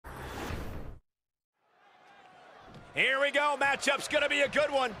Here we go. Matchup's going to be a good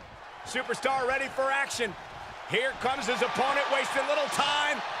one. Superstar ready for action. Here comes his opponent, wasting little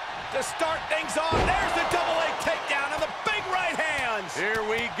time to start things off. There's the double leg takedown and the big right hands. Here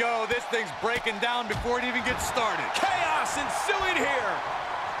we go. This thing's breaking down before it even gets started. Chaos ensuing here.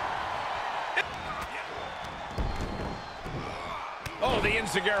 Oh, the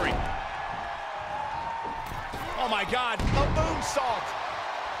enziguri. Oh, my God. A moonsault.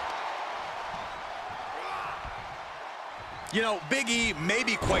 You know, Big E may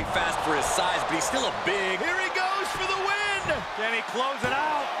be quite fast for his size, but he's still a big... Here he goes for the win. Can he close it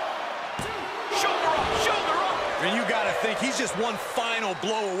out? Shoulder up, shoulder up. And you got to think he's just one final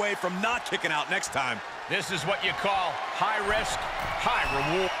blow away from not kicking out next time. This is what you call high risk, high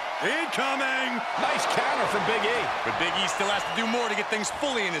reward. Incoming! Nice counter from Big E. But Big E still has to do more to get things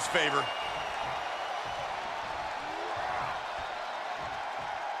fully in his favor.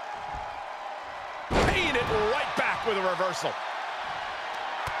 Paying it right back with a reversal.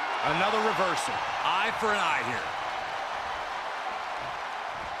 Another reversal. Eye for an eye here.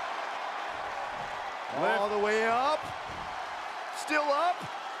 All the way up. Still up.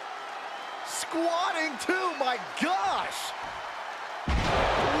 Squatting too, my gosh.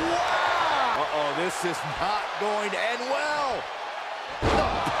 Wow! Uh-oh, this is not going to end well. The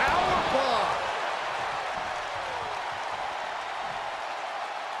powerbomb.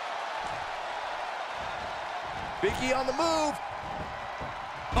 Big E on the move.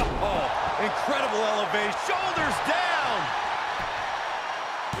 Oh, incredible elevation. Shoulders down.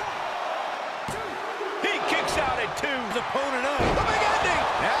 He kicks out at two. His opponent up. The big ending.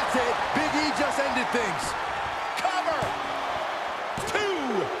 That's it. Big E just ended things. Cover. Two.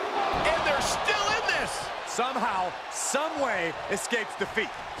 And they're still in this. Somehow, some way, escapes defeat.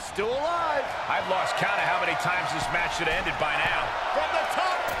 Still alive. I've lost count of how many times this match should have ended by now. From the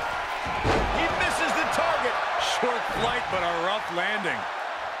top. He misses the target. Short flight, but a rough landing.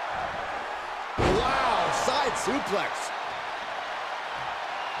 Wow, side suplex.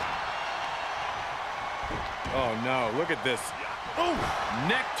 Oh, no, look at this. Oh,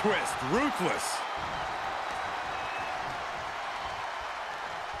 neck twist, ruthless.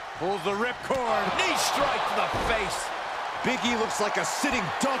 Pulls the ripcord. Knee strike to the face. Big E looks like a sitting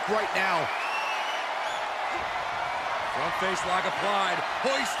duck right now. Front face lock applied.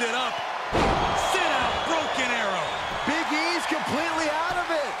 Hoisted up. Sit out, broken arrow. Big E's completely out of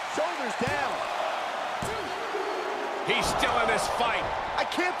it. Shoulders down. He's still in this fight. I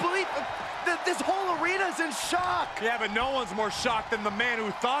can't believe that this whole arena's in shock. Yeah, but no one's more shocked than the man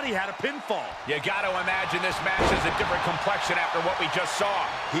who thought he had a pinfall. You got to imagine this match has a different complexion after what we just saw.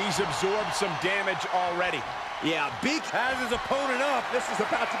 He's absorbed some damage already. Yeah, Big Has his opponent up. This is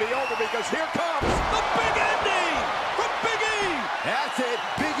about to be over because here comes The big ending from Big E. That's it.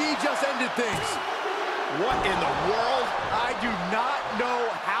 Big E just ended things. What in the world? I do not know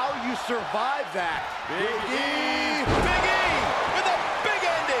how you survive that. Big E. Big E with a big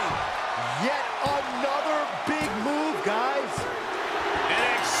ending. Yet another big move, guys. An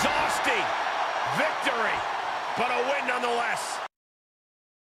exhausting victory, but a win nonetheless.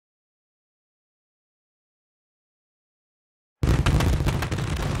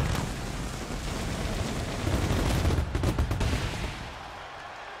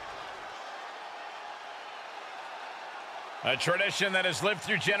 A tradition that has lived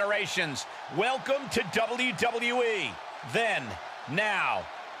through generations. Welcome to WWE. Then, now,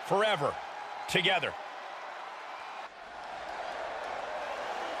 forever, together.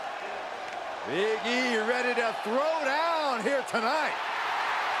 Big E ready to throw down here tonight.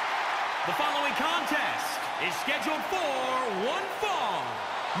 The following contest is scheduled for one fall.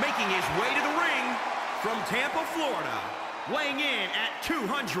 Making his way to the ring from Tampa, Florida, weighing in at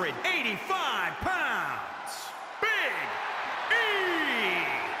 285 pounds, Big E.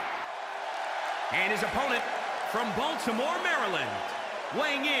 And his opponent from Baltimore, Maryland,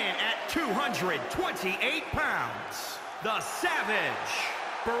 weighing in at 228 pounds, the Savage,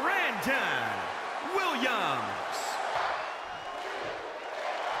 Brandon Williams.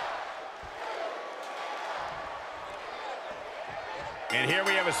 And here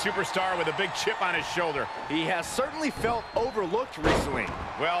we have a superstar with a big chip on his shoulder. He has certainly felt overlooked recently.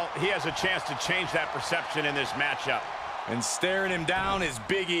 Well, he has a chance to change that perception in this matchup. And staring him down is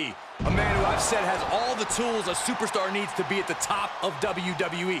Big E, a man who I've said has all the tools a superstar needs to be at the top of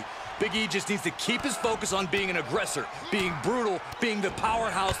WWE. Big E just needs to keep his focus on being an aggressor, being brutal, being the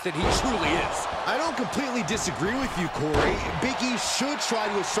powerhouse that he truly is. I don't completely disagree with you, Corey. Big E should try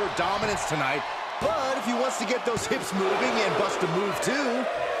to assert dominance tonight, but if he wants to get those hips moving and bust a move too,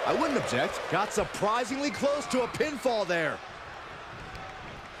 I wouldn't object. Got surprisingly close to a pinfall there.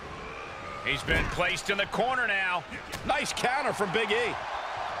 He's been placed in the corner now. Nice counter from Big E.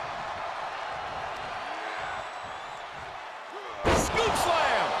 Scoop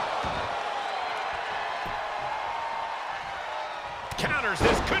slam. Counters.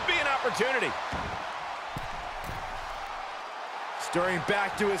 This could be an opportunity. Stirring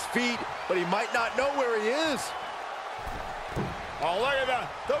back to his feet, but he might not know where he is. Oh, look at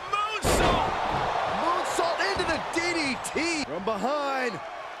the moonsault. Moonsault into the DDT. From behind,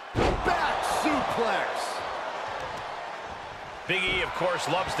 back suplex. Big E, of course,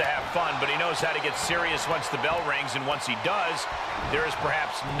 loves to have fun, but he knows how to get serious once the bell rings, and once he does, there is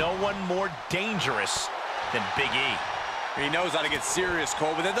perhaps no one more dangerous than Big E. He knows how to get serious,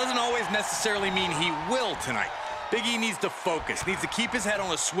 Cole, but that doesn't always necessarily mean he will tonight. Big E needs to focus, needs to keep his head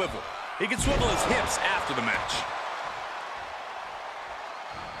on a swivel. He can swivel his hips after the match.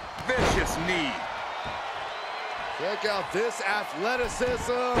 Vicious knee. Check out this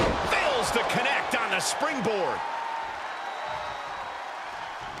athleticism. Fails to connect on the springboard.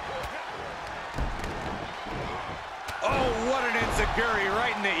 Oh, what an enziguri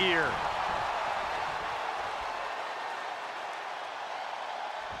right in the ear.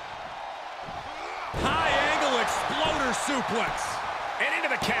 Exploder suplex. And into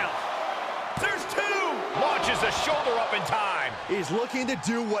the count. There's two. Launches the shoulder up in time. He's looking to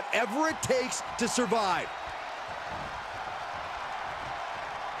do whatever it takes to survive.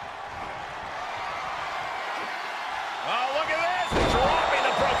 Oh, look at this. Dropping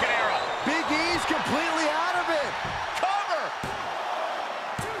the broken arrow. Big E's completely out of it. Cover.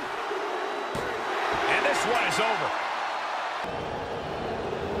 And this one is over.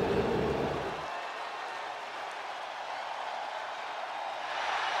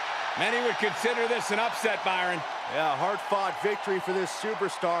 Many would consider this an upset, Byron. Yeah, hard-fought victory for this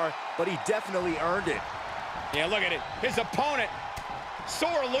superstar, but he definitely earned it. Yeah, look at it. His opponent,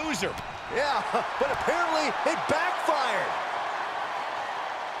 sore loser. Yeah, but apparently it backfired.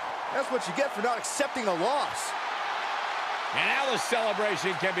 That's what you get for not accepting a loss. And now the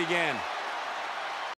celebration can begin.